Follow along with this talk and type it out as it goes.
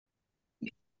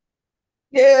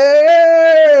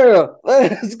Yeah,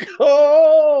 let's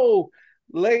go,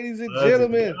 ladies and Let's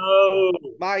gentlemen. go.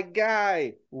 My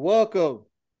guy, welcome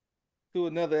to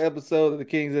another episode of the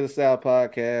Kings of the South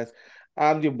podcast.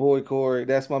 I'm your boy Cory.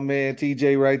 That's my man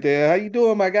TJ right there. How you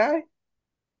doing, my guy?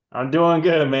 I'm doing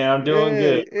good, man. I'm doing Yeah,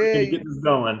 good. Ready yeah. to get this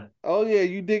going. Oh yeah,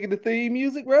 you digging the theme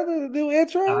music, brother? The new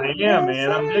intro? I You know am, what I'm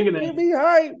man. I'm saying? digging Get it. me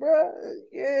hype, bro.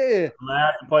 Yeah. I'm gonna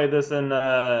have to play this in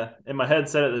my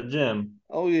headset at the gym.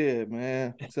 Oh yeah,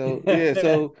 man. So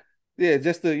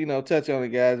just to touch on it,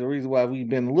 guys. The reason why we've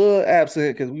been a little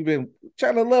absent because we've been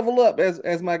trying to level up,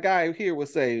 as my guy here would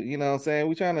say. You know what I'm saying?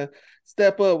 We're trying to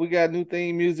step up. We got new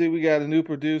theme music. We got a new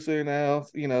producer now.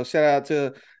 Shout out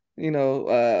to Asia. You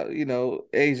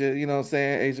know what I'm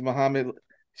saying? Asia Muhammad.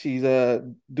 She's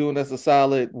doing us a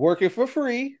solid, working for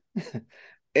free,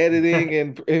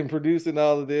 editing and producing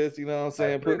all of this. You know what I'm I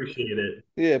saying? appreciate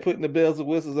it Putting the bells and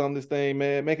whistles on this thing,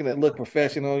 man, making it look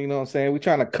professional, you know what I'm saying? We're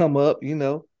trying to come up.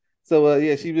 So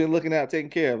yeah, she's been looking out,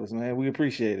 taking care of us, man. We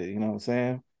appreciate it, you know what I'm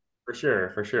saying? for sure,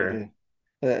 for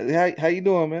Yeah. sure. How you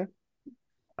doing, man?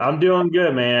 I'm doing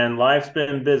good, man. Life's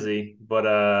been busy, but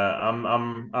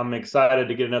I'm excited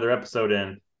to get another episode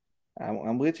in.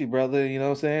 I'm with you, brother, you know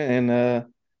what I'm saying? And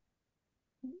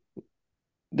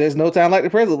there's no time like the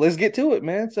present. Let's get to it,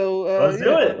 man. So Let's do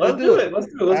yeah, it. let's Let's do do it. it. Let's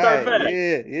do it. All Let's start right, fast.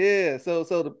 yeah. So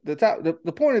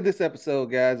the point of this episode,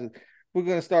 guys, is we're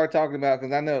gonna start talking about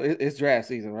because I know it's draft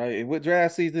season, right? And with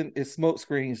draft season, it's smoke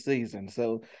screen season.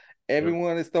 So Yep.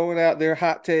 everyone is throwing out their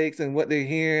hot takes and what they're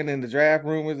hearing and the draft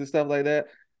rumors and stuff like that.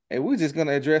 And we're just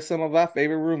gonna address some of our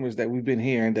favorite rumors that we've been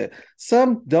hearing that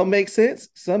some don't make sense,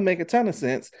 some make a ton of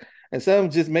sense, and some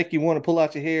just make you want to pull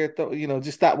out your hair,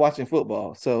 just stop watching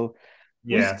football. So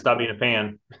we Yeah, stop being a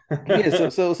fan. yeah,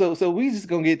 so we just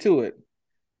gonna get to it.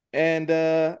 And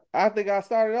I think I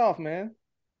started off, man.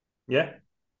 Yeah.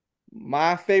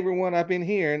 My favorite one I've been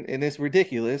hearing, and it's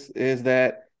ridiculous, is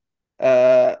that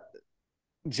uh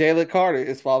Jalen Carter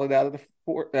is falling out of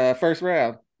the first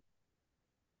round.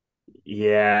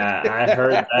 Yeah, I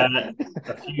heard that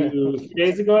a few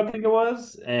days ago, I think it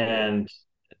was, and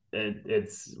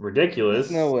it's There's no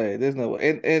ridiculous. way. There's no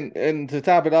way. And to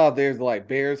top it off, there's like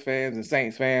Bears fans and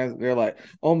Saints fans. They're like,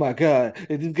 "Oh my God,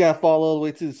 if this guy fall all the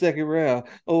way to the second round,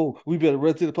 oh, we better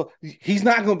run to the post." He's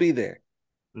not gonna be there.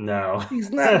 No.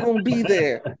 He's not gonna be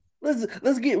there.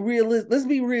 Let's get real. Let's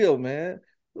be real, man.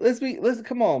 Let's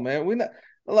come on, man. We're not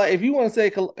like if you want to say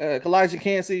Kalijah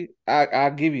Cansey,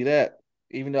 I'll give you that.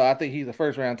 Even though I think he's a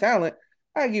first round talent,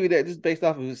 I give you that just based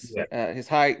off of Yeah. his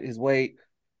height, his weight.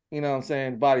 You know what I'm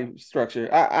saying? Body structure.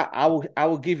 I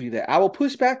will give you that. I will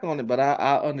push back on it, but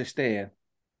I understand.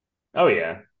 Oh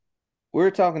yeah.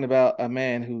 We're talking about a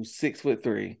man who's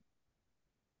 6'3",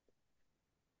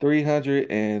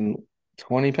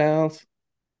 320 pounds,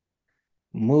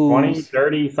 20, moves.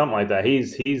 30, something like that.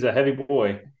 He's a heavy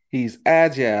boy. He's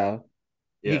agile.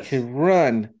 He Yes. can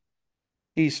run.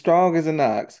 He's strong as an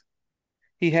ox.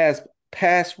 He has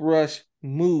pass rush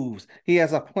moves. He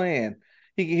has a plan.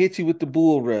 He can hit you with the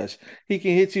bull rush. He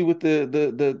can hit you with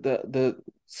the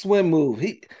swim move.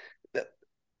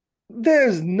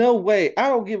 There's no way. I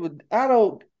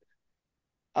don't.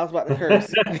 I was about to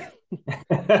curse.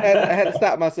 I had to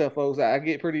stop myself, folks. I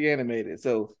get pretty animated,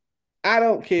 so I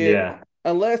don't care Yeah.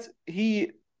 unless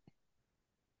he.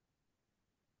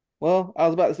 Well, I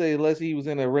was about to say unless he was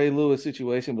in a Ray Lewis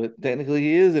situation, but technically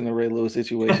he is in a Ray Lewis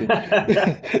situation.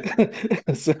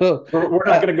 So We're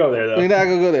not uh, gonna go there we're though. not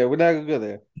gonna go there. We're not gonna go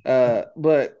there.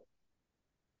 But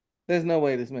there's no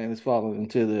way this man is falling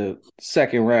into the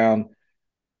second round.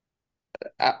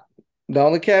 I, the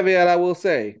only caveat I will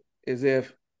say is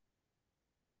if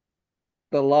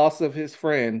the loss of his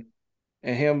friend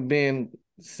and him being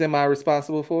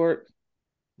semi-responsible for it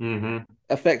Hmm.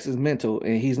 affects his mental,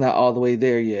 and he's not all the way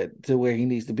there yet to where he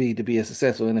needs to be a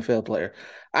successful NFL player.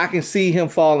 I can see him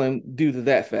falling due to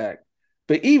that fact.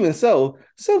 But even so,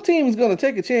 some team is going to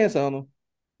take a chance on him.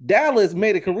 Dallas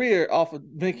made a career off of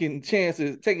taking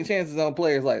chances on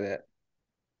players like that.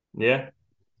 Yeah.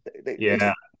 They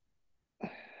Yeah.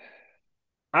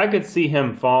 I could see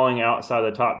him falling outside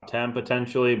the top 10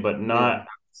 potentially, but yeah, not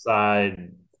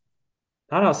outside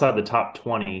the top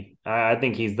 20. I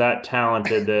think he's that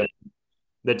talented that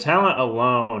the talent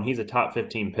alone, he's a top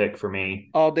 15 pick for me.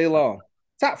 all day long.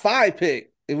 Top five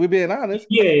pick, if we're being honest.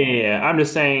 Yeah. I'm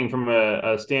just saying from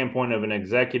a standpoint of an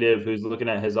executive who's looking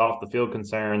at his off the field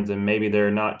concerns and maybe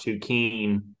they're not too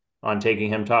keen on taking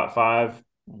him top five.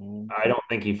 Mm. I don't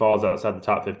think he falls outside the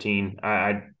top 15.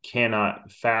 I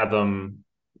cannot fathom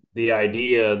the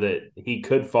idea that he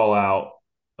could fall out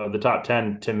of the top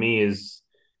 10 to me is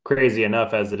crazy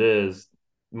enough as it is,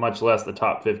 much less the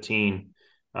top 15.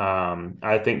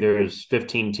 I think there's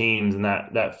 15 teams in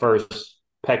that first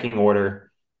pecking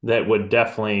order that would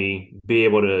definitely be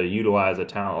able to utilize a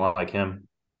talent like him.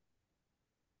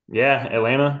 Yeah,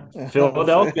 Atlanta, I'm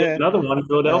Philadelphia, saying, another one.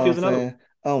 Philadelphia I'm is another one. saying,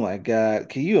 oh my God,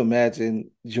 can you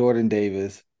imagine Jordan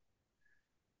Davis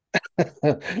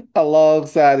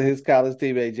alongside his college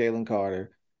teammate Jalen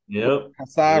Carter with Yep.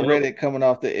 Hassan Yep. Reddick coming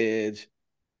off the edge?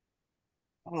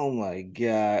 Oh my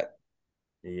God.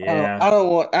 Yeah. I don't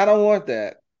want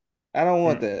that. I don't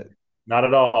want Mm-mm. that. Not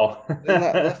at all.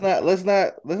 Let's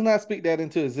not speak that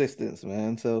into existence,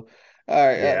 man. So, all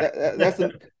right, Yeah.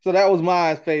 so that was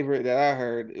my favorite that I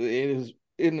heard. It was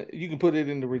in you can put it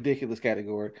in the ridiculous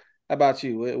category. How about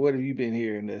you? What have you been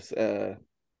hearing this?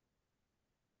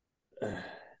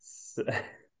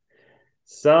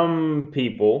 Some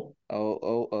people I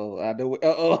know.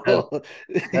 Oh, have oh.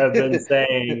 have been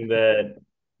saying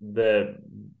that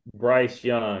Bryce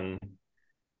Young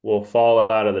will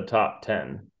fall out of the top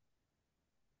 10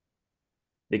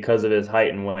 because of his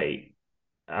height and weight.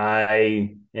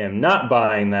 I am not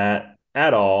buying that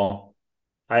at all.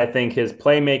 I think his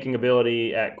playmaking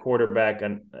ability at quarterback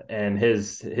and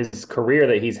his career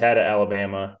that he's had at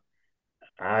Alabama,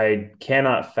 I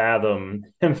cannot fathom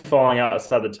him falling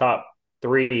outside the top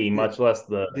three, did, much less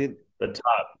did the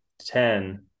top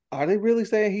 10. are they really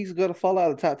saying he's going to fall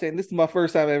out of the top 10? This is my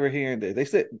first time ever hearing this. They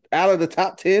said out of the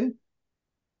top 10.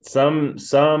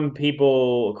 Some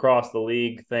people across the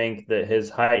league think that his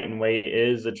height and weight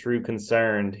is a true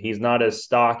concern. He's not as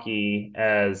stocky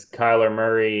as Kyler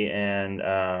Murray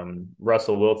and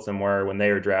Russell Wilson were when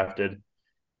they were drafted.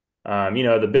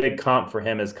 The big comp for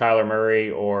him is Kyler Murray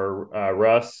or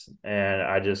Russ, and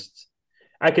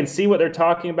I can see what they're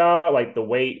talking about, like the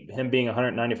weight, him being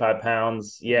 195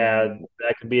 pounds. Yeah, Mm,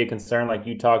 that could be a concern, like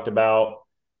you talked about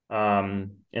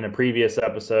in a previous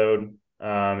episode,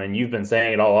 and you've been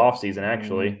saying it all off season,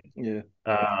 actually. yeah.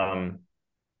 Um,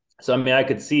 so I mean, I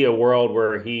could see a world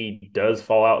where he does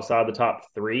fall outside the top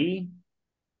three,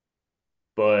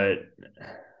 but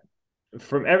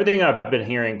from everything I've been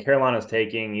hearing, Carolina's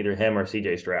taking either him or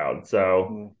CJ Stroud. So,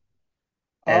 Mm.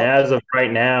 and Uh, as of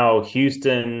right now,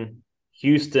 Houston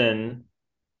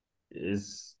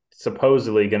is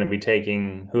supposedly going to be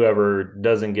taking whoever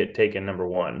doesn't get taken number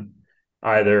one,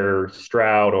 either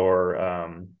Stroud or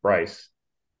Bryce.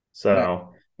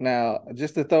 now, So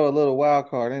just to throw a little wild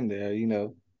card in there,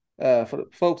 for the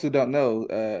folks who don't know,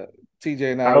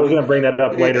 TJ and I, I was going to bring that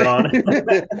up later on.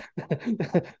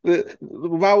 we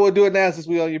might well do it now since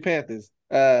we on your Panthers.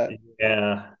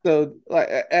 Yeah, So like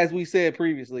as we said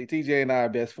previously, TJ and I are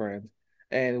best friends,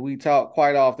 and we talk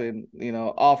quite often,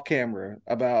 off camera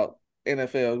about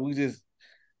NFL. We just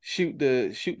shoot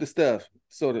the stuff,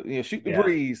 sort of, shoot the yeah.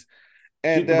 breeze. Shoot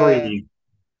And the breeze.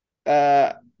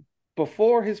 uh,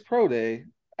 before his pro day,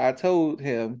 I told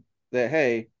him that,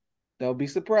 hey, don't be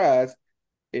surprised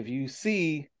if you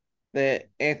see that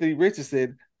Anthony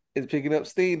Richardson is picking up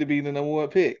steam to be the number one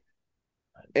pick.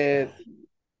 And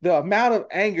the amount of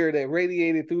anger that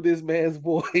radiated through this man's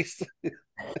voice,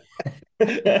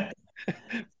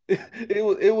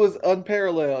 it was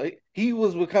unparalleled. He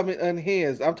was becoming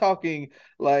unhinged. I'm talking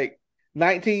like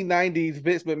 1990s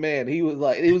Vince McMahon. He was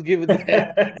like, it was given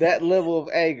that level of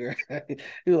anger.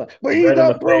 He was like, but he's Red in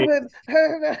the not face.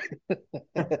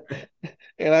 proven.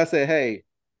 And I said, hey,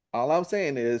 all I'm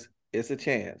saying is it's a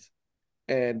chance.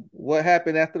 And what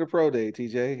happened after the pro day,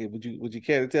 TJ? Would you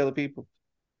care to tell the people?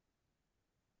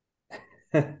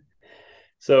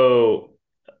 So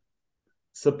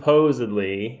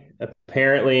supposedly,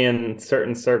 apparently in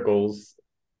certain circles,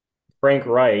 Frank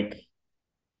Reich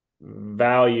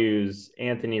values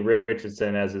Anthony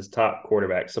Richardson as his top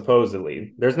quarterback.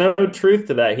 Supposedly, there's no truth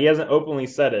to that. He hasn't openly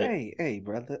said it. Hey,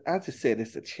 brother, I just said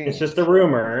it's a It's just a chance.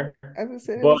 rumor, I just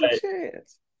said it but was a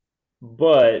chance.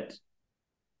 but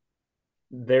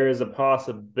there is a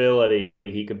possibility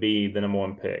he could be the number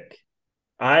one pick.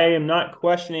 I am not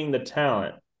questioning the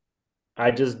talent.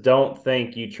 I just don't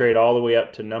think you trade all the way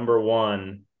up to number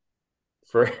one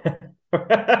for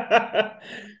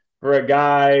for a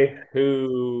guy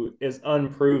who is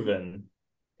unproven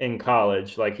in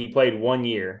college. Like he played 1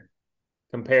 year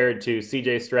compared to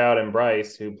CJ Stroud and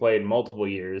Bryce, who played multiple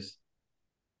years,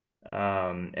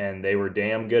 and they were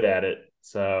damn good at it.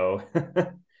 So,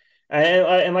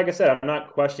 and like I said, I'm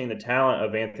not questioning the talent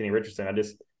of Anthony Richardson.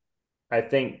 I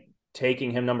think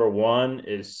taking him number one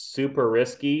is super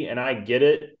risky, and I get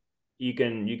it. You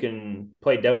can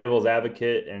play devil's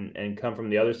advocate and come from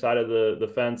the other side of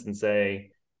the fence and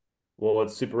say, well,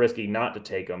 it's super risky not to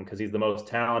take him because he's the most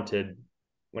talented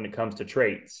when it comes to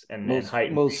traits and height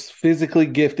and weight. Most physically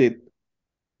gifted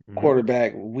Mm-hmm.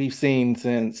 quarterback we've seen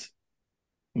since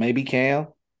maybe Cam.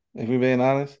 If we're being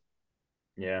honest,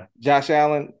 Yeah. Josh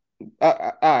Allen. All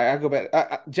right, I go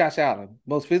back. Josh Allen,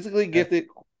 most physically Yeah. gifted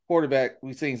quarterback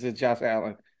we've seen since Josh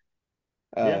Allen.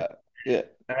 Yeah. Uh, yeah,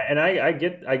 And I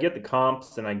get the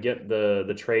comps and I get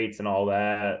the traits and all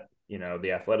that,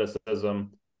 the athleticism.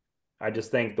 I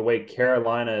just think the way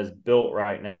Carolina is built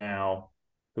right now,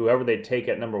 whoever they take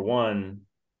at number one,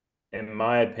 in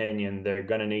my opinion, they're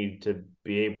going to need to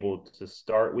be able to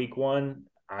start week one.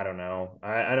 I don't know.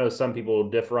 I know some people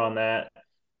differ on that.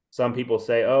 Some people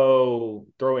say, oh,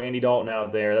 throw Andy Dalton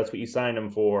out there. That's what you signed him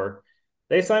for.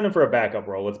 They signed him for a backup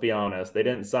role. Let's be honest. They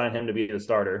didn't sign him to be the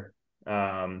starter.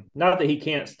 Not that he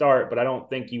can't start, but I don't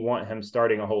think you want him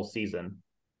starting a whole season.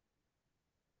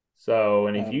 So,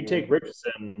 and I if you agree. take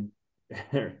Richardson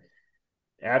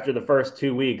after the first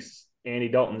 2 weeks, Andy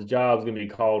Dalton's job is going to be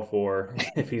called for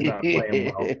if he's not playing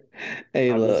well.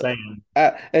 Hey, I'm just look. saying.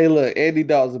 Hey, look. Andy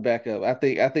Dalton's a backup. I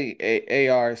think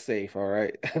AR is safe. All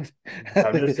right.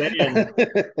 I'm just saying.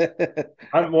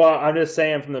 I'm just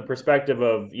saying from the perspective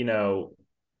of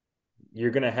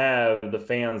you're going to have the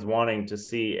fans wanting to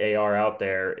see AR out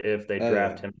there if they Oh yeah.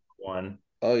 draft him one.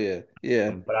 Oh yeah.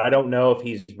 Yeah. But I don't know if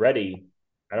he's ready.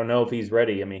 I don't know if he's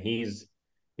ready. I mean, he's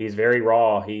very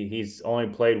raw. He's only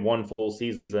played one full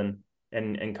season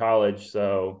in college,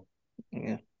 so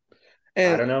Yeah. I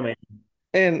And don't know, man.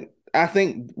 and I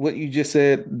think what you just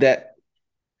said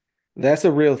that's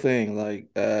a real thing. Like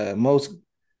most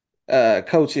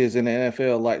coaches in the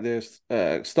NFL, like there's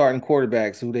starting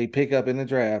quarterbacks who they pick up in the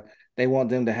draft. They want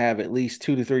them to have at least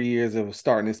 2 to 3 years of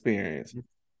starting experience.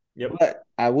 Yep. But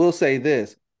I will say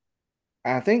this: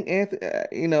 I think Anthony,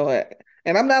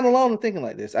 and I'm not alone in thinking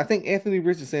like this. I think Anthony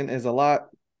Richardson is a lot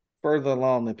further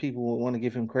along than people would want to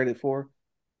give him credit for.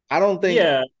 I don't think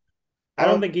Yeah, I I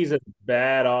don't don't. think he's as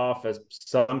bad off as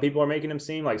some people are making him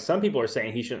seem. Like some people are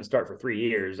saying he shouldn't start for 3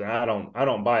 years, and I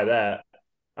don't buy that.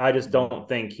 I just don't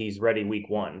think he's ready week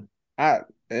one. I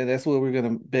and that's where we're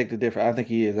gonna beg to differ. I think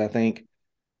he is. I think,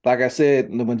 like I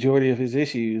said, the majority of his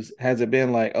issues hasn't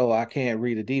been like, oh, I can't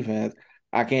read a defense,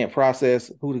 I can't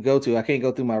process who to go to, I can't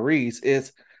go through my reads.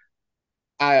 It's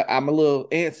I'm a little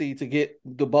antsy to get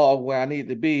the ball where I need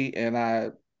to be, and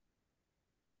I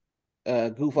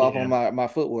goof off on Yeah, my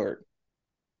footwork.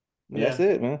 And that's yeah.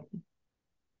 it, man.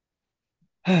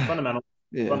 Fundamental,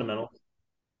 Yeah, fundamental.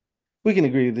 we can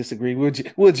agree to disagree.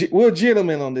 We're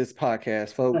gentlemen on this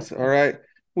podcast, folks. All right,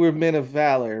 we're men of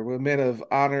valor. We're men of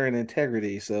honor and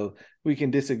integrity. So we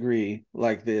can disagree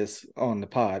like this on the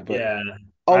pod. But Yeah,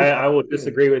 oh, I will yeah,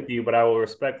 disagree with you, but I will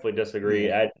respectfully disagree.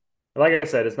 yeah, Like I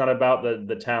said, it's not about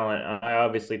the talent. I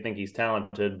obviously think he's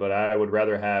talented, but I would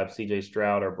rather have C.J.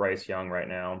 Stroud or Bryce Young right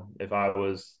now if I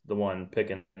was the one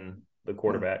picking the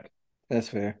yeah, quarterback. that's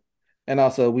fair. And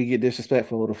also, we get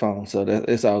disrespectful with the phone, so that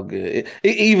it's all good.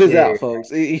 It evens Yeah, yeah, out, yeah.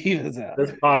 folks. It evens out.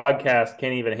 This podcast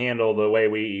can't even handle the way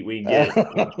we get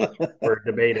Oh for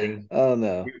debating.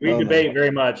 no, We oh no. debate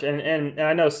very much, and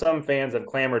I know some fans have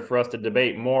clamored for us to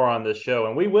debate more on this show,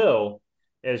 and we will.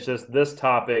 It's just this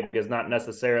topic is not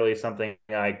necessarily something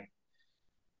I.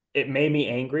 It made me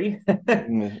angry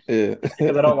because Yeah.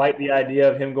 I don't like the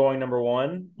idea of him going number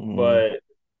one, Mm, but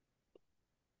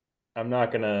I'm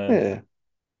not gonna. yeah.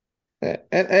 Yeah.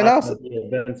 And I'm also not gonna be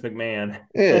a Vince McMahon.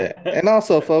 yeah, and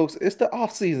also, folks, it's the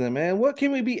off season, man. What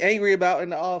can we be angry about in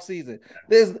the off season?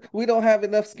 We don't have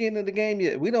enough skin in the game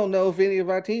yet. We don't know if any of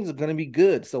our teams are going to be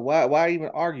good. So why even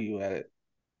argue at it?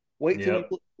 Yep,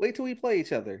 Wait till we play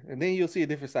each other, and then you'll see a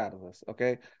different side of us.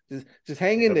 Okay, just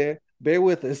hang in yep, there, bear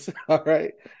with us. All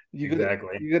right,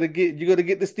 exactly. you're gonna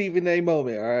get the Stephen A.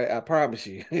 moment. All right, I promise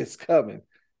you, it's coming.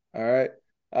 All right.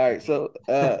 So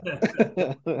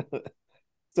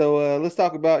so let's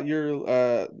talk about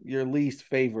your least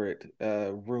favorite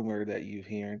rumor that you've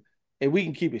heard. And we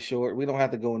can keep it short. We don't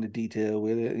have to go into detail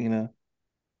with it, you know.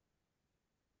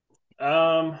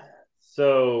 Um,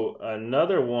 so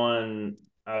another one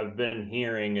I've been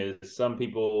hearing is some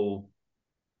people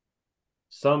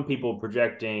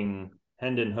projecting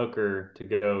Hendon Hooker to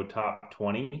go top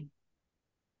 20.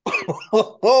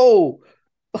 Oh,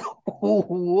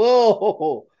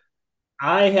 whoa.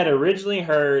 I had originally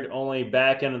heard only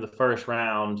back end of the first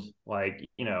round, like,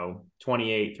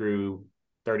 28 through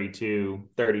 32,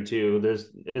 32.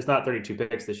 It's not 32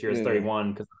 picks this year, it's Yeah.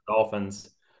 31 because of the Dolphins.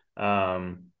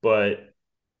 But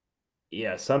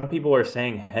yeah, some people are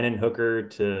saying Hendon Hooker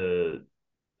to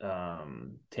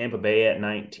Tampa Bay at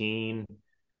 19.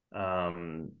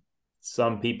 Um,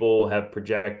 some people have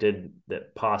projected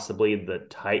that possibly the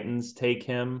Titans take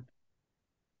him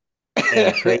in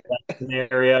a trade back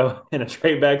scenario. In a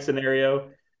trade back scenario,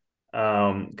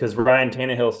 because Ryan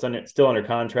Tannehill's still under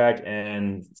contract,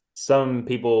 and some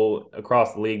people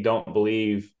across the league don't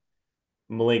believe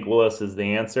Malik Willis is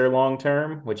the answer long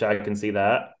term, which I can see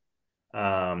that.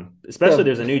 Especially Tough,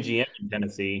 there's a new GM in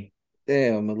Tennessee.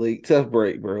 damn, Malik, tough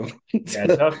break, bro. Yeah,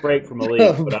 tough, tough break for Malik,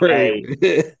 tough but break.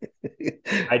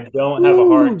 I don't have a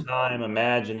hard Woo. time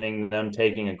imagining them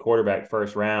taking a quarterback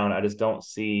first round. I just don't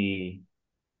see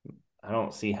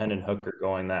Hendon Hooker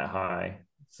going that high.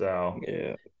 So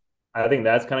Yeah. I think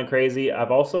that's kind of crazy.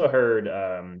 I've also heard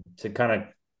to kind of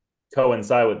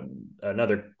coincide with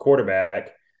another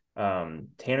quarterback, Tanner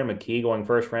McKee going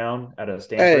first round out of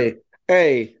Stanford.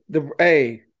 Hey,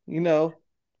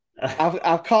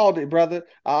 I've called it, brother.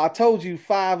 I told you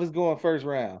 5 is going first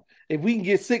round. If we can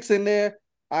get 6 in there,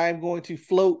 I am going to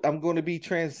float. I'm going to be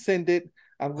transcendent.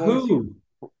 I'm going to.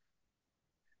 Who?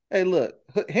 Hey, look,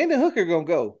 Hendon Hooker gonna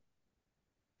go.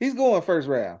 He's going first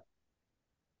round.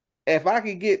 If I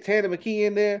can get Tanner McKee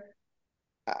in there,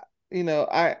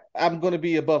 I, I'm going to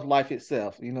be above life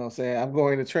itself. You know what I'm saying? I'm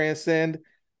going to transcend.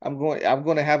 I'm going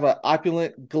to have an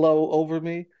opulent glow over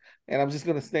me, and I'm just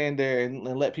going to stand there and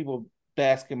let people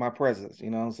bask in my presence. You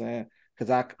know what I'm saying?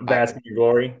 Because Bask in your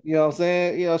glory. you know what I'm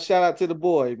saying? Shout out to the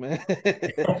boy, man.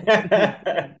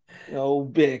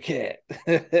 Old big cat.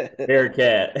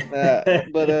 Bearcat.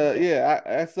 But yeah,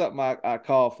 that's something I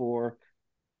call for.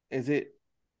 Is it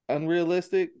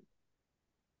unrealistic?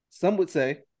 Some would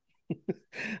say.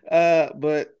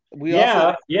 But we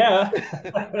also Yeah,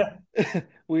 yeah.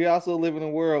 we also live in a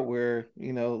world where,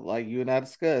 like you and I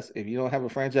discussed, if you don't have a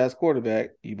franchise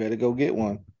quarterback, you better go get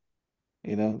one.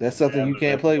 That's something Yeah, you but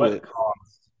can't at play with. what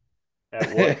cost?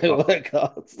 At what cost? What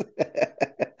cost?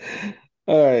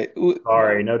 All right.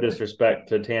 Sorry, no disrespect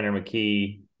to Tanner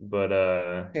McKee, but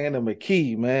Hannah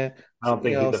McKee, man. I don't You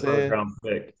think know he's what I'm a first saying? round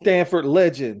pick. Stanford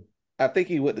legend. I think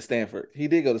he went to Stanford. He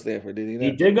did go to Stanford, did he He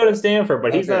not? did go to Stanford,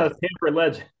 but he's Okay. not a Stanford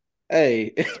legend.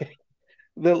 Hey,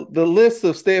 the list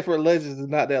of Stanford legends is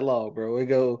not that long, bro. It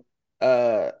go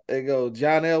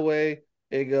John Elway,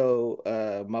 it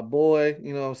go my boy,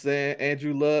 you know what I'm saying,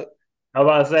 Andrew Luck, I was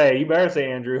about to say, you better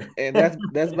say Andrew. and that's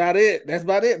about it. That's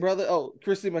about it, brother. Oh,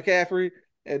 Christian McCaffrey,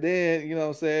 and then you know what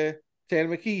I'm saying,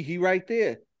 Tanner McKee, he right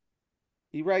there.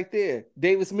 He right there.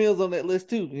 Davis Mills on that list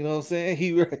too. You know what I'm saying?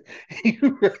 He right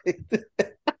there.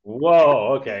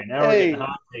 Whoa, okay. Now we're getting Hey,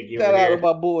 hot take over shout out to here.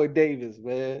 my boy Davis,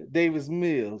 man. Davis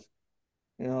Mills.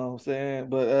 You know what I'm saying?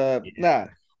 But Yeah. nah,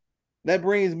 that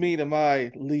brings me to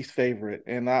my least favorite,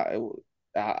 and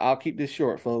I'll keep this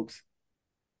short, folks.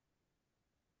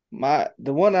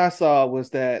 The one I saw was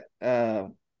that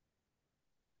the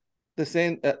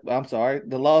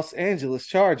Los Angeles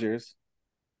Chargers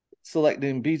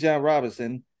selecting Bijan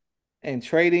Robinson and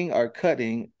trading or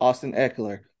cutting Austin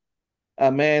Eckler,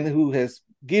 a man who has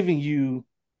given you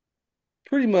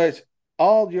pretty much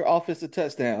all your offensive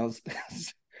touchdowns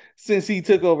since he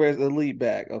took over as the lead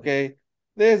back. Okay.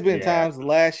 There's been Yeah. times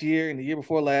last year and the year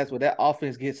before last where that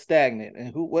offense gets stagnant.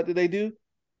 And what do?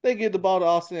 They give the ball to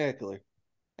Austin Eckler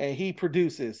and he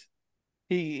produces.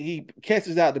 He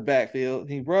catches out the backfield,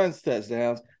 he runs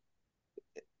touchdowns,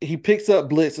 he picks up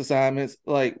blitz assignments.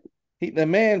 Like the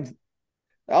man,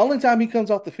 the only time he comes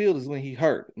off the field is when he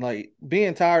hurt. Like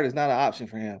being tired is not an option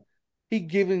for him. He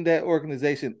giving that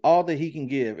organization all that he can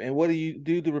give. And what do you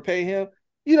do to repay him?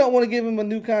 You don't want to give him a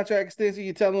new contract extension.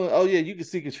 You tell him, oh yeah, you can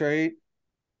seek a trade.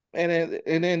 And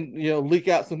then leak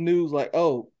out some news like,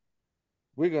 oh,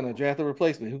 we're gonna draft a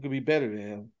replacement who could be better than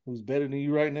him, who's better than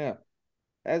you right now.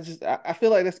 That's just I feel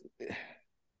like that's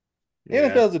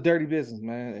NFL Yeah. is a dirty business,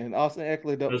 man. And Austin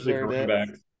Eckler don't Especially deserve for running that.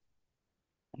 backs.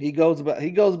 He goes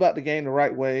about the game the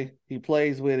right way. He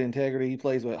plays with integrity. He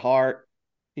plays with heart.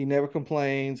 He never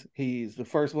complains. He's the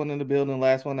first one in the building,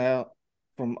 last one out.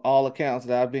 From all accounts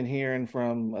that I've been hearing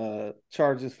from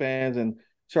Chargers fans and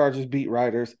Chargers beat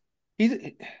writers, he's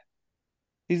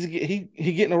he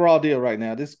getting a raw deal right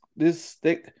now. This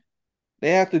they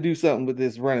have to do something with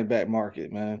this running back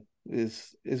market, man.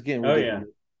 It's getting Oh yeah.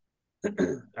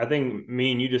 ridiculous. I think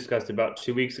me and you discussed about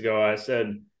 2 weeks ago. I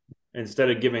said instead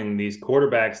of giving these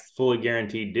quarterbacks fully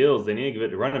guaranteed deals, they need to give it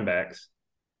to running backs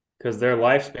because their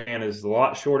lifespan is a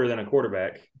lot shorter than a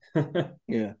quarterback.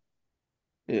 Yeah,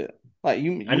 yeah. Like I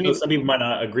you know mean some people might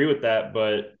not agree with that,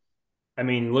 but I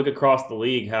mean, look across the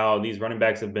league how these running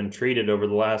backs have been treated over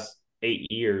the last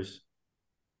 8 years.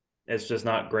 It's just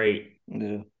not great.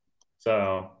 yeah,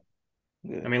 So, I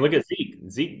yeah. mean, look at Zeke.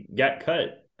 Zeke got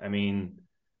cut. I mean,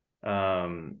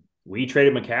 we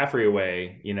traded McCaffrey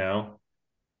away,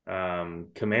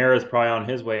 Kamara's probably on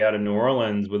his way out of New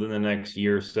Orleans within the next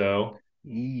year or so,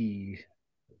 Yee.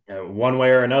 one way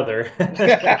or another. That's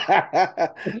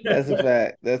a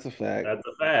fact. That's a fact. That's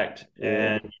a fact.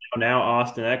 Yeah. And now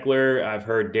Austin Eckler, I've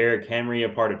heard Derrick Henry a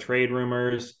part of trade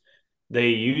rumors. they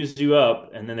use you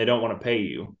up and then they don't want to pay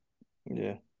you.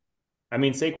 Yeah, I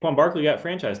mean, Saquon Barkley got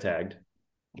franchise tagged.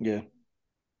 yeah,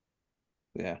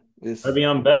 yeah. It's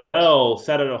Le'Veon Bell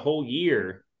sat out a whole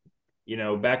year,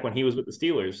 back when he was with the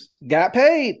Steelers. got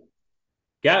paid.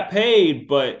 Got paid,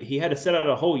 but he had to sit out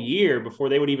a whole year before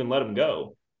they would even let him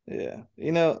go. Yeah,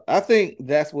 I think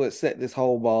that's what set this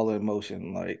whole ball in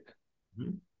motion. Like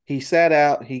Mm-hmm. he sat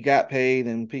out, he got paid,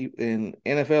 and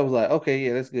NFL was like, okay,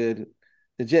 yeah, that's good.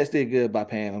 The Jets did good by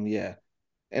paying him, yeah.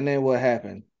 And then what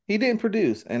happened? He didn't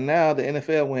produce, and now the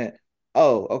NFL went,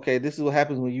 oh, okay, this is what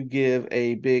happens when you give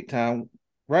a big time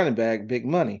running back big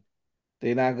money.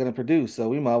 They're not going to produce, so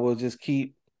we might as well just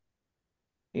keep,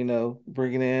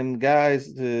 bringing in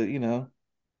guys to,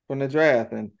 from the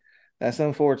draft, and that's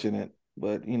unfortunate.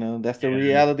 But that's the Yeah.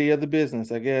 reality of the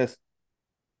business, I guess.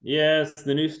 Yeah, it's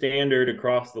the new standard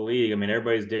across the league. I mean,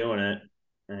 everybody's doing it,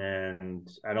 and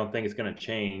I don't think it's going to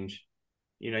change.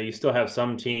 You still have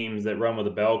some teams that run with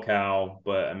a bell cow,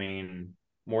 but I mean,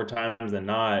 more times than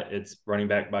not, it's running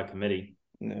back by committee.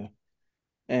 Yeah.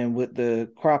 And with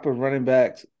the crop of running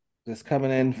backs that's coming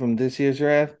in from this year's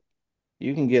draft,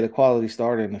 you can get a quality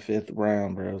starter in the fifth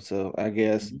round, bro. So I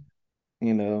guess, Mhm.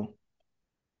 you know,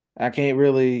 I can't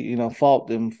really, fault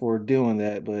them for doing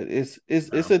that, but No,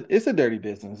 it's a dirty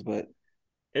business. But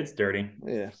it's dirty.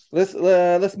 yeah,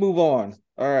 let's move on.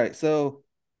 All right, so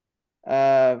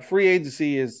free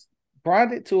agency is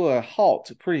grinded to a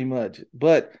halt pretty much,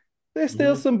 but there's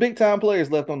still Hmm. some big time players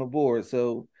left on the board.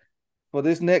 So for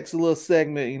this next little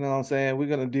segment, you know what I'm saying, we're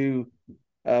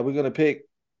gonna pick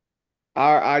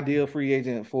our ideal free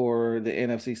agent for the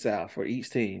NFC South for each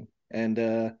team.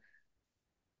 And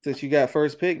since you got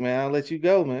first pick, man, I'll let you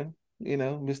go, man.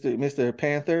 Mr.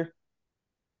 Panther.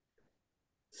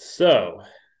 So,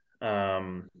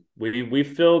 um, we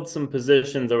filled some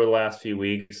positions over the last few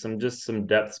weeks, some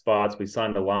depth spots. We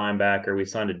signed a linebacker, we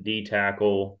signed a D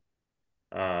tackle.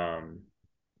 Um,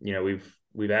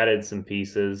 we've added some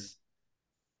pieces.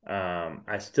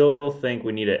 I still think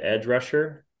we need an edge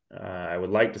rusher. I would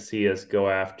like to see us go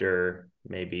after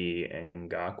maybe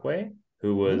Ngakwe,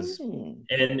 who was Mm.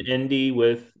 in Indy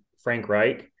with Frank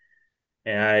Reich.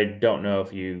 And I don't know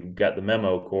if you got the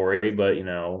memo, Cory, but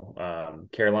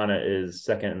Carolina is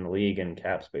second in the league in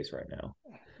cap space right now.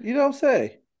 You don't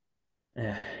say.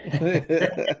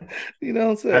 You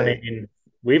don't I say. mean,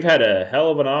 we've had a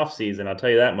hell of an offseason, I'll tell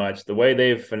you that much. The way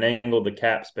they've finagled the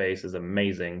cap space is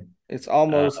amazing. It's Uh,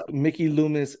 almost Mickey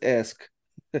Loomis esque.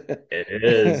 it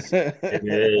is. It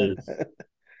is.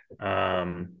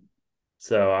 Um,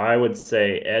 so I would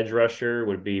say edge rusher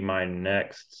would be my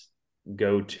next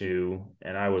go-to,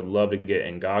 and I would love to get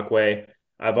Ngakwe.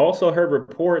 I've also heard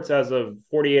reports as of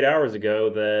 48 hours ago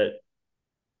that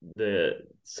the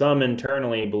some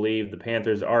internally believe the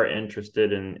Panthers are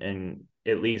interested in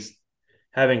at least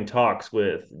having talks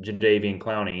with Jadeveon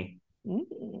Clowney,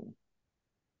 Mm.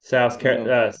 South You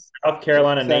know, South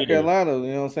Carolina South native. Carolina,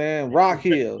 you know what I'm saying? Rock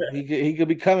Hill. He could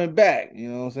be coming back, you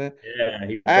know what I'm saying? Yeah,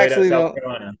 he I played at actually South don't.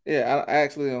 Carolina. Yeah, I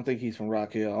actually don't think he's from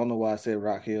Rock Hill. I don't know why I said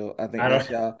Rock Hill. I think I don't. that's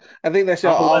y'all. I think that's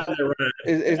y'all I'm off. letting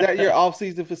it Is that your ride. off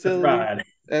season Let's facility? ride.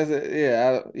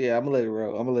 Yeah. I'm gonna let it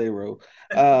roll. I'm gonna let it roll.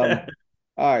 Um,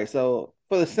 all right. So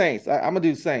for the Saints, I'm gonna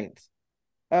do Saints.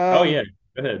 Oh Um, yeah,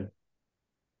 go ahead.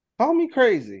 call me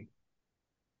crazy,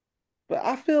 but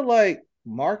I feel like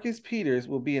Marcus Peters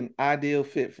will be an ideal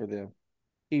fit for them.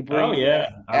 He Oh brings yeah,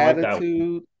 that I like that one.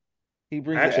 attitude. He I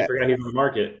brings actually that. forgot he was on the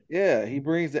market. Yeah, he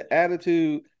brings the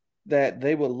attitude that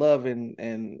they would love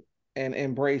and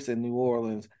embrace in New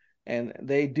Orleans. And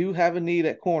they do have a need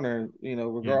at corner,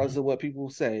 regardless Hmm. of what people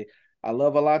say. I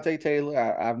love Alante Taylor.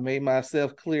 I've made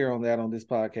myself clear on that on this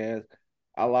podcast.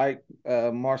 I like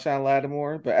Marshawn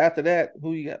Lattimore, but after that,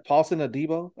 who you got? Paulson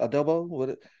Adobo?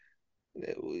 What?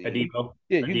 Adebo,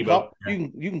 Yeah, you can Adebo. call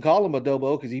you can call him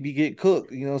adobo because he be getting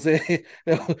cooked. You know what I'm saying?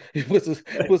 he puts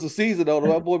a season on him.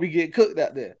 My boy be getting cooked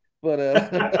out there. But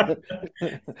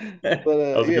That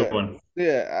was a good yeah, one.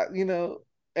 yeah.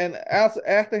 And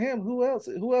after him, who else?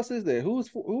 Who else is there? Who's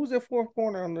their fourth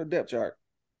corner on the depth chart?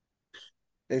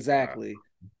 Uh, Exactly,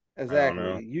 I don't know.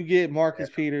 exactly. You get Marcus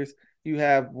Peters. You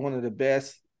have one of the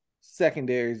best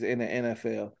secondaries in the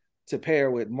NFL to pair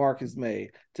with Marcus May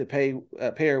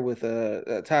pair with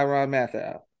Tyron Matthew.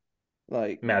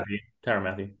 Like Matthew, Tyron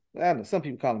Matthew. I don't know. Some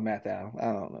people call him Mathau.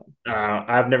 I don't know.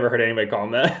 I've never heard anybody call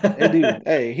him They do. that.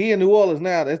 Hey, he in New Orleans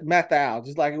now. That's Mathau,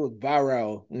 just like it was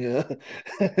Barrow. When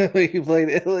he played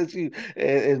at LSU.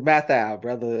 It's Mathau,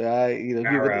 brother. Get with the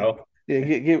Arrow. yeah,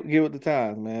 get with the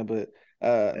times, man. But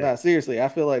no, seriously, I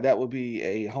feel like that would be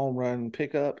a home run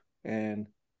pickup, and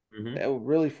Mm-hmm. that would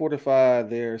really fortify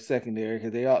their secondary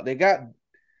because they got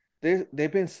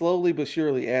they've been slowly but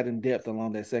surely adding depth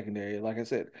along that secondary. Like I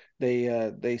said,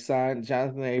 they signed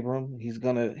Jonathan Abram. He's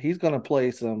gonna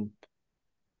play some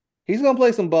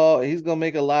ball. He's gonna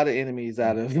make a lot of enemies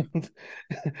out of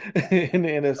in the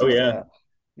Oh NFC yeah, South.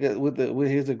 Yeah, with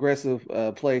his aggressive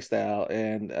play style.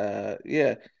 And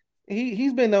yeah,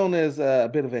 he's been known as a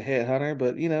bit of a headhunter,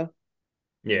 but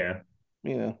yeah.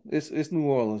 it's New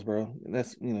Orleans, bro. And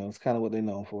that's it's kind of what they're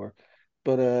known for.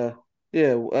 But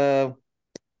yeah,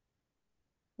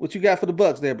 what you got for the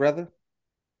Bucks there, brother?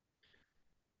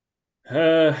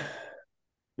 Uh,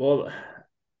 well,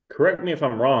 correct me if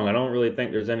I'm wrong. I don't really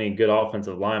think there's any good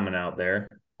offensive linemen out there.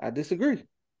 I disagree.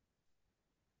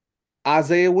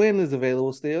 Isaiah Wynn is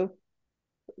available still.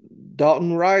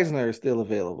 Dalton Reisner is still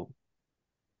available.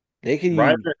 They can use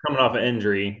Reisner coming off an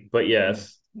injury, but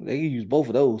yes, they can use both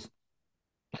of those.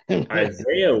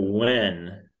 Isaiah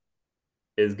Wynn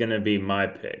is going to be my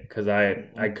pick because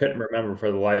I couldn't remember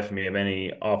for the life of me of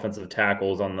any offensive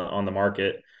tackles on the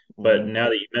market. But Mhm. now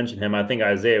that you mentioned him, I think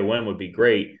Isaiah Wynn would be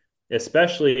great,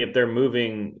 especially if they're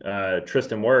moving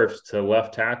Tristan Wirfs to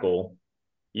left tackle.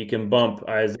 You can bump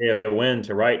Isaiah Wynn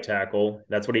to right tackle.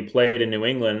 That's what he played in New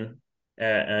England,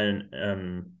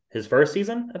 and his first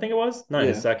season, I think it was, not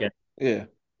his Yeah, second. yeah. It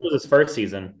was his first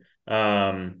season.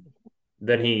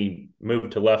 Then he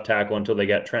moved to left tackle until they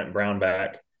got Trent Brown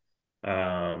back.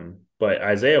 But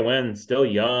Isaiah Wynn's still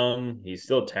young. He's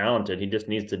still talented. He just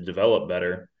needs to develop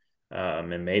better.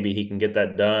 And maybe he can get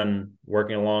that done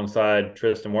working alongside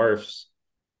Tristan Wirfs.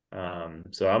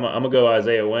 So I'm gonna go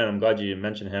Isaiah Wynn. I'm glad you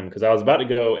mentioned him because I was about to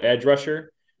go edge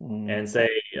rusher Mhm. and say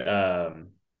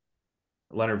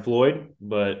Leonard Floyd,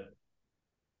 but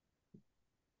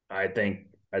I think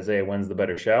Isaiah Wynn's the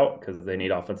better shout because they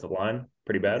need offensive line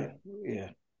pretty Yeah, bad yeah,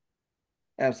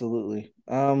 absolutely.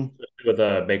 with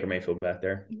Baker Mayfield back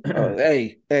there. Oh,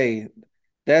 I hey,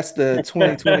 that's the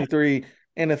 2023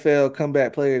 NFL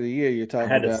Comeback Player of the Year you're talking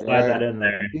had to about, slide right? that in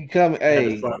there. He come, I had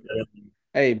to slide that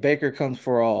in. Baker comes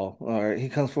for all right, he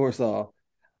comes for us all.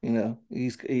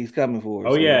 He's coming for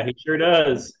us. Oh So yeah, he sure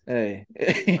does. hey,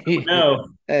 No,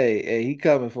 he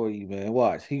coming for you, man.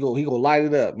 Watch, he gonna light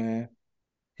it up, man.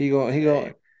 He gonna he hey,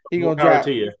 gonna he more gonna power to drop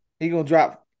you. he gonna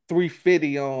drop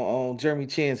 350 on Jeremy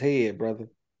Chin's head, brother.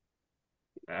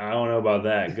 I don't know about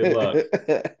that. Good luck.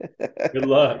 Good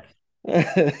luck.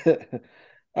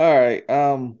 All right.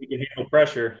 You can handle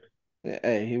pressure.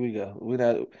 Hey, here we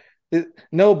go.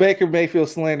 No Baker Mayfield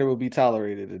slander will be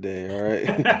tolerated today. All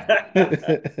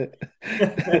right.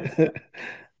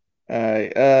 All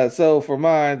right. So for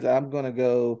mine, I'm gonna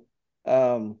go.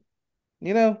 Um,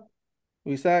 you know,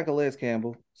 we signed Calais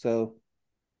Campbell, so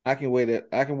I can wait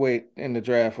in the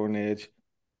draft for an edge.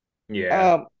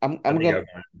 Yeah, I I'm think gonna I've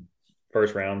gone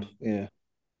first round. yeah.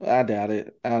 I doubt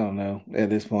it. I don't know at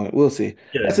this point. We'll see.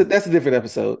 Good. That's a different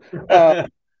episode.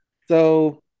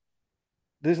 So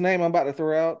this name I'm about to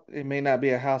throw out, it may not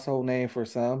be a household name for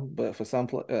some, but for some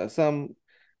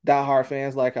diehard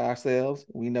fans like ourselves,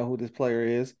 we know who this player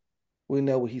is. We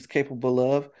know what he's capable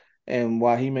of, and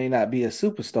while he may not be a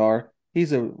superstar,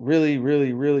 he's a really,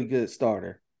 really, really good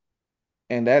starter,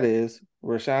 and that is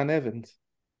Rashaan Evans.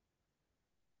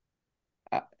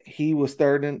 He was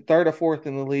third or fourth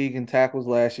in the league in tackles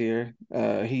last year.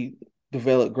 He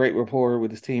developed great rapport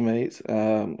with his teammates.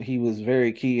 He was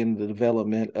very key in the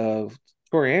development of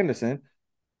Cory Anderson.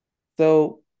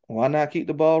 So why not keep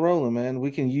the ball rolling, man?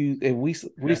 We can use if we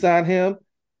Yeah. re-sign him,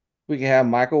 we can have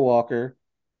Michael Walker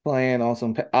playing on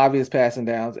some obvious passing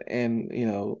downs, and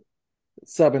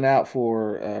subbing out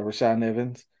for Rashaan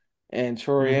Evans and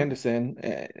Troy Hmm. Anderson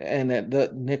and that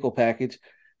the nickel package.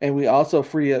 And we also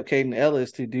free up Caden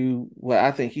Ellis to do what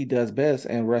I think he does best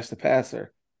and rush the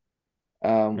passer.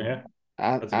 Um, Yeah,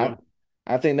 I that's a good I one.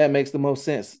 I think that makes the most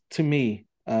sense to me.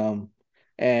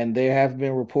 And there have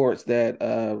been reports that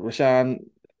Rashaan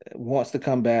wants to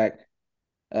come back.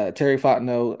 Terry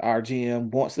Fontenot, our GM,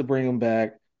 wants to bring him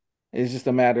back. It's just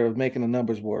a matter of making the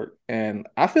numbers work. And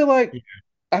I feel like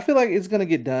it's gonna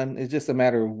get done. It's just a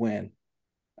matter of when.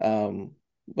 Um,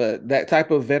 but that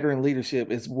type of veteran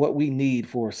leadership is what we need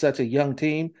for such a young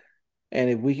team. And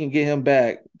if we can get him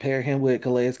back, pair him with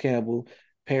Calais Campbell,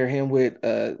 pair him with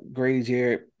Grady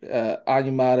Jarrett,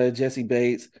 Anyamata, Jesse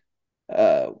Bates,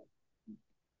 uh,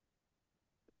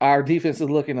 our defense is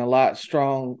looking a lot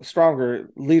stronger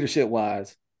leadership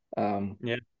wise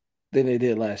Yeah, than they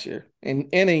did last year and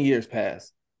in years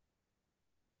past.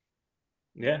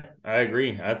 yeah, I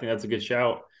agree. I think that's a good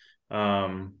shout.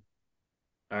 Um,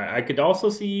 I could also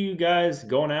see you guys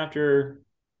going after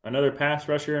another pass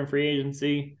rusher in free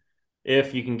agency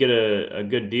if you can get a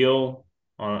good deal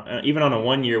on even on a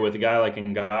 1 year with a guy like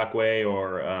Ngakwe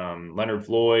or Leonard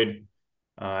Floyd.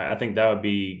 I think that would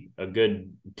be a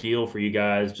good deal for you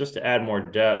guys just to add more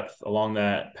depth along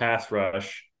that pass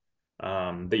rush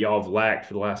that y'all have lacked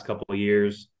for the last couple of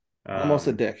years. Almost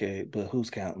a Um, decade, but who's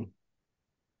counting?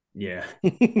 yeah,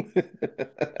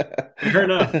 fair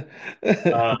enough.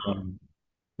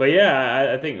 But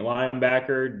yeah, I think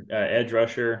linebacker, edge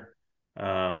rusher,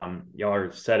 y'all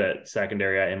are set at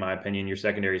secondary. In my opinion, your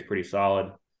secondary is pretty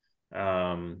solid.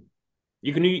 Um,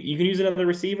 you can use another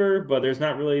receiver, but there's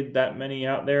not really that many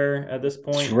out there at this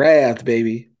point. Draft,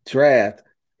 baby. Draft.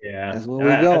 Yeah, That's where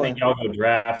we I think going. y'all go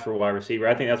draft for a wide receiver.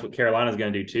 I think that's what Carolina's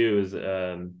going to do too.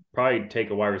 Is probably take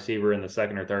a wide receiver in the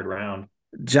second or third round.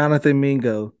 Jonathan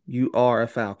Mingo, you are a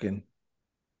Falcon.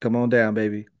 Come on down,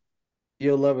 baby.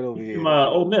 You'll love it over He's from here.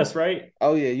 Ole Miss, right?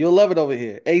 Oh yeah, you'll love it over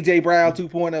here. AJ Brown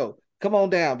 2.0. Come on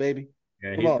down, baby.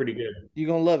 Yeah, Come he's on. pretty good. You're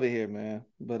gonna love it here, man.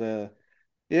 But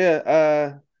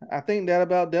yeah, I think that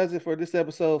about does it for this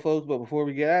episode, folks. But before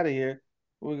we get out of here,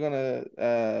 we're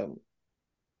gonna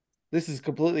this is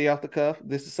completely off the cuff.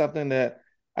 This is something that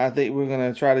I think we're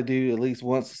gonna try to do at least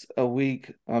once a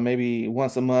week, or maybe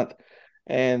once a month.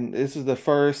 And this is the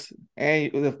first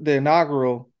and the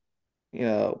inaugural,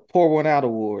 pour one out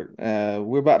award.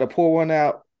 We're about to pour one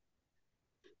out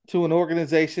to an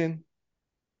organization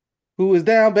who is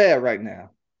down bad right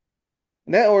now.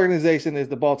 And that organization is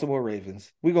the Baltimore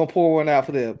Ravens. We're gonna pour one out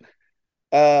for them.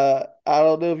 I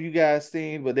don't know if you guys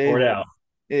seen, but Pour it they out.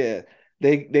 yeah,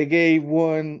 they gave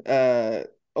one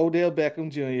Odell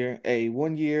Beckham Jr. a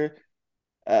 1 year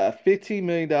 $15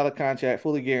 million contract,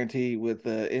 fully guaranteed, with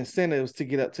incentives to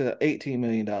get up to $18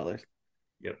 million.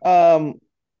 Yep.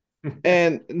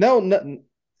 And no,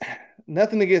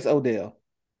 nothing against Odell,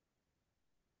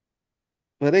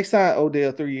 but they signed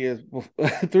Odell 3 years before,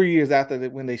 3 years after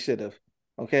when they should have.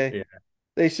 Okay, Yeah.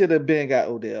 they should have been got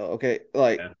Odell. Okay,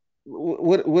 like Yeah.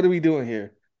 what are we doing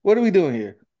here? What are we doing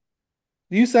here?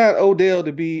 You signed Odell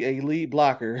to be a lead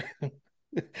blocker.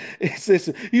 It's just,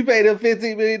 you paid him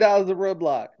 $15 million to run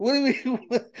block. What are we?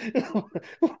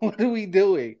 What are we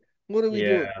doing? What are we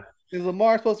doing? Yeah. Is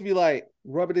Lamar supposed to be like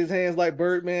rubbing his hands like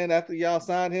Birdman after y'all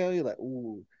signed him? You're like,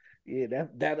 ooh, yeah,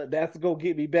 that's gonna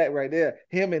get me back right there.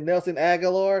 Him and Nelson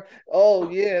Aguilar. Oh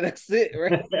yeah, that's it,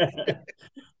 right?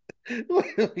 What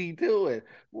are we doing?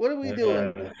 What are we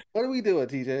doing? Uh, What are we doing,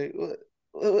 TJ?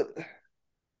 What?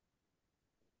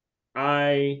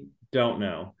 I don't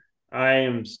know. I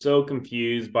am so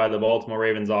confused by the Baltimore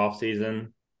Ravens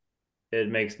offseason. It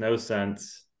makes no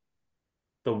sense.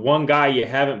 The one guy you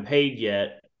haven't paid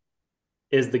yet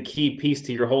is the key piece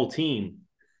to your whole team.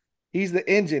 He's the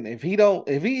engine. If he,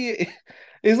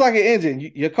 it's like an engine.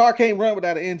 Your car can't run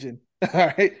without an engine.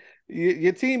 All right.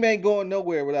 Your team ain't going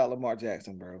nowhere without Lamar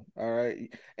Jackson, bro. All right.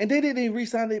 And they didn't even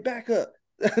re-sign their backup.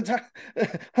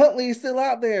 Huntley is still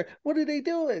out there. What are they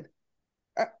doing?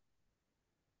 I,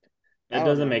 I It don't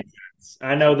doesn't know. make sense.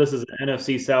 I I, know this is an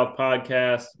NFC South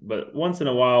podcast, but once in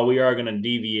a while we are going to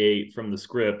deviate from the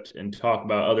script and talk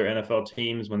about other NFL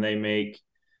teams when they make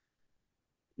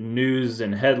news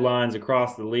and headlines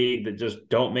across the league that just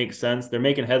don't make sense. They're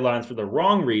making headlines for the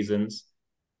wrong reasons.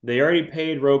 They already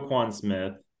paid Roquan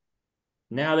Smith.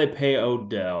 Now they pay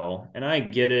Odell, and I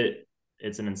get it.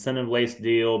 It's an incentive laced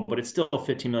deal, but it's still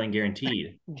 15 million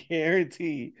guaranteed.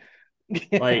 guaranteed.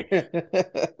 Like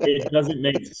it doesn't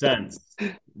make sense.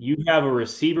 You have a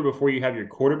receiver before you have your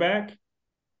quarterback.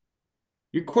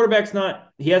 Your quarterback's not,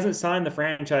 he hasn't signed the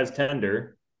franchise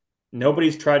tender.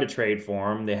 Nobody's tried to trade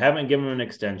for him. They haven't given him an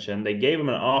extension. They gave him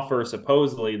an offer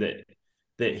supposedly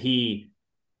that he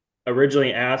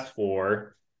originally asked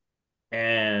for,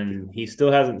 and he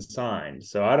still hasn't signed.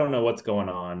 So I don't know what's going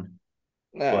on,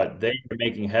 Nah, but they are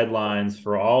making headlines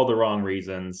for all the wrong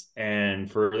reasons. And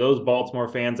for those Baltimore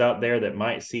fans out there that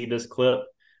might see this clip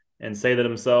and say to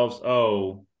themselves,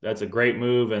 oh, that's a great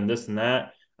move and this and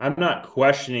that, I'm not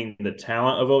questioning the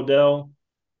talent of Odell,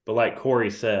 but like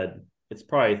Cory said, it's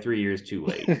probably 3 years too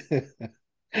late.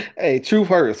 hey, truth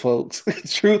hurts, folks.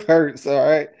 Truth hurts. All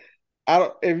right. I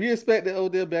don't. If you expect the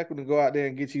Odell Beckham to go out there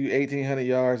and get you 1,800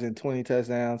 yards and 20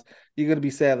 touchdowns, you're going to be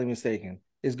sadly mistaken.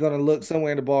 It's going to look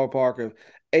somewhere in the ballpark of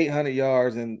 800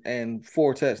 yards and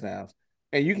 4 touchdowns,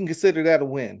 and you can consider that a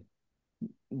win.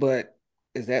 But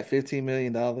is that $15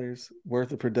 million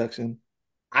worth of production?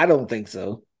 I don't think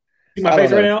so. See my I don't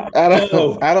face right know. now? I don't.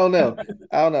 No. I don't know.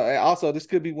 I don't know. And also, this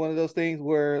could be one of those things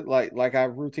where, like I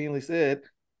routinely said,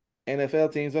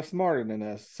 NFL teams are smarter than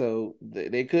us, so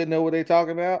they could know what they're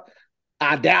talking about.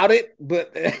 I doubt it,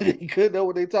 but they could know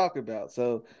what they're talking about.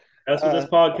 So, That's what this uh,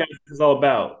 podcast is all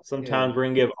about. yeah, Sometimes we're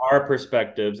gonna give our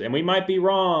perspectives, and we might be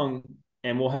wrong,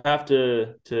 and we'll have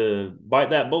to bite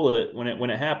that bullet when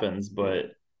it happens. yeah. But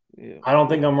Yeah, I don't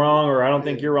think we'll, I'm wrong, or I don't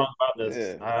think yeah, you're wrong about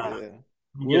this. yeah, yeah.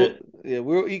 You get it.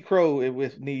 We'll eat crow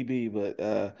if need be, but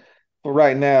for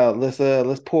right now, let's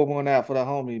pour one out for the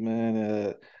homie,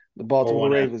 man. The Pour Baltimore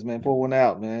one out. Ravens, man. Pour one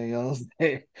out, man. You know what I'm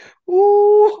saying?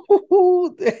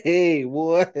 Ooh, hey,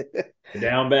 boy. They're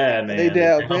down bad, They man.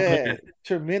 They're down down bad,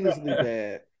 tremendously bad.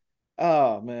 bad.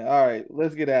 Oh man. All right,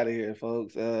 let's get out of here,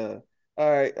 folks. All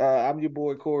right. I'm your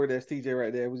boy Cory. That's TJ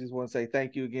right there. We just want to say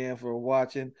thank you again for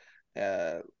watching.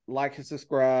 Uh, like and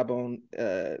subscribe on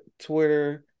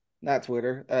Twitter, not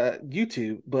Twitter,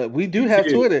 YouTube. But we do have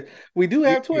YouTube, Twitter. We do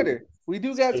have YouTube, Twitter. We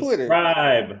do got Twitter.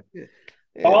 subscribe. Yeah.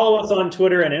 Yeah. Follow us on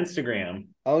Twitter and Instagram.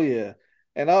 Oh yeah,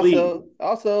 and Please.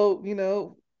 also,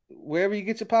 wherever you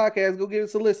get your podcast, go give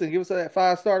us a listen. Give us a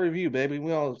 5-star review, baby.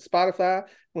 We on Spotify,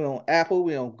 we on Apple,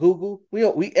 we on Google,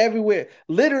 we everywhere.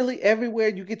 Literally everywhere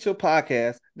you get your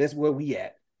podcast, that's where we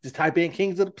at. Just type in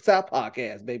Kings of the South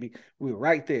podcast, baby. We're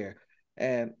right there.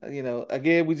 And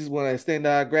again, we just want to extend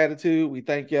our gratitude. We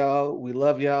thank y'all. We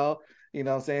love y'all. You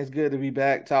know what I'm saying? It's good to be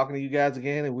back talking to you guys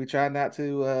again. And we try not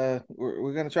to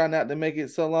we're gonna try not to make it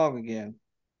so long again.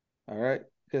 All right,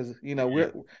 because Yeah,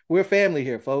 we're family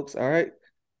here, folks. All right,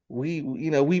 we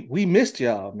missed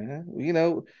y'all,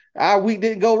 man. Our week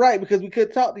didn't go right because we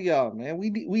couldn't talk to y'all, man. We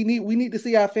need to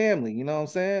see our family. You know what I'm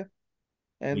saying?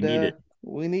 we And need it.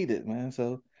 we need it, man.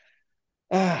 So,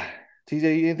 ah,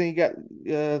 TJ, anything you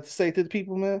got to say to the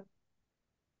people, man?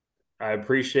 I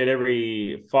appreciate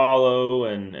every follow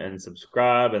and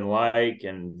subscribe and like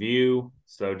and view.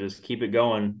 So just keep it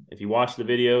going. If you watch the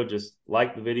video, just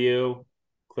like the video,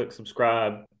 click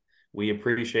subscribe. We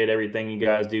appreciate everything you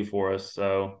guys do for us.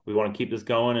 So we want to keep this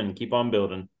going and keep on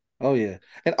building. Oh yeah,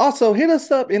 and also hit us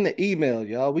up in the email,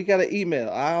 y'all. We got an email.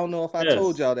 I don't know if I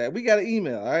told Yes. y'all that. We got an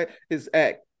email. All right, it's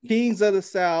at Kings of the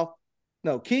South.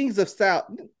 No, Kings of South.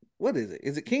 What is it?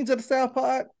 Is it Kings of the South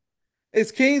Pod? It's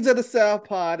Kings of the South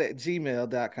Pod at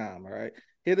gmail.com. All right.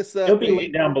 Hit us It'll up. be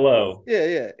linked down below. Yeah,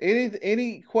 yeah.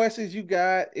 Any questions you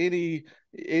got, anything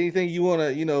you wanna,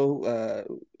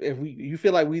 if you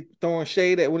feel like we throwing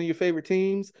shade at one of your favorite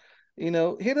teams,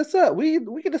 hit us up. We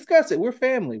can discuss it. We're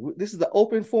family. This is the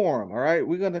open forum. All right.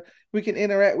 We can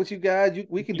interact with you guys.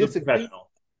 We can Keep it disagree.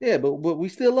 professional. Yeah, but we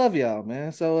still love y'all,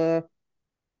 man. So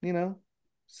you know,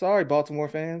 sorry, Baltimore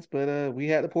fans, but we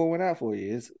had to pour one out for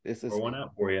you. Pour one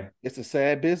out for you. It's a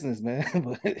sad business,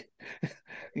 man. But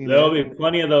you There'll know, be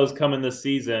plenty of those coming this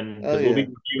season oh because we'll yeah,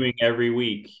 be reviewing every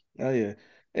week. oh yeah.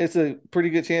 It's a pretty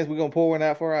good chance we're gonna pour one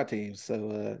out for our teams.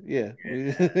 So yeah,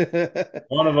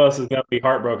 One of us is going to be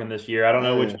heartbroken this year. I don't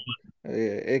know which yeah, one.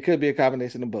 yeah. It could be a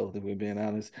combination of both, if we're being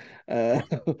honest. Uh,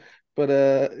 but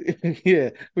yeah,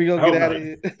 we're I gonna get hope out of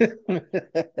not.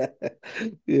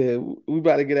 here. Yeah, we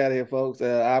about to get out of here, folks.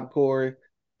 I'm Cory.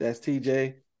 That's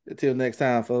TJ. Until next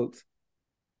time, folks.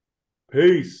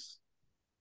 Peace.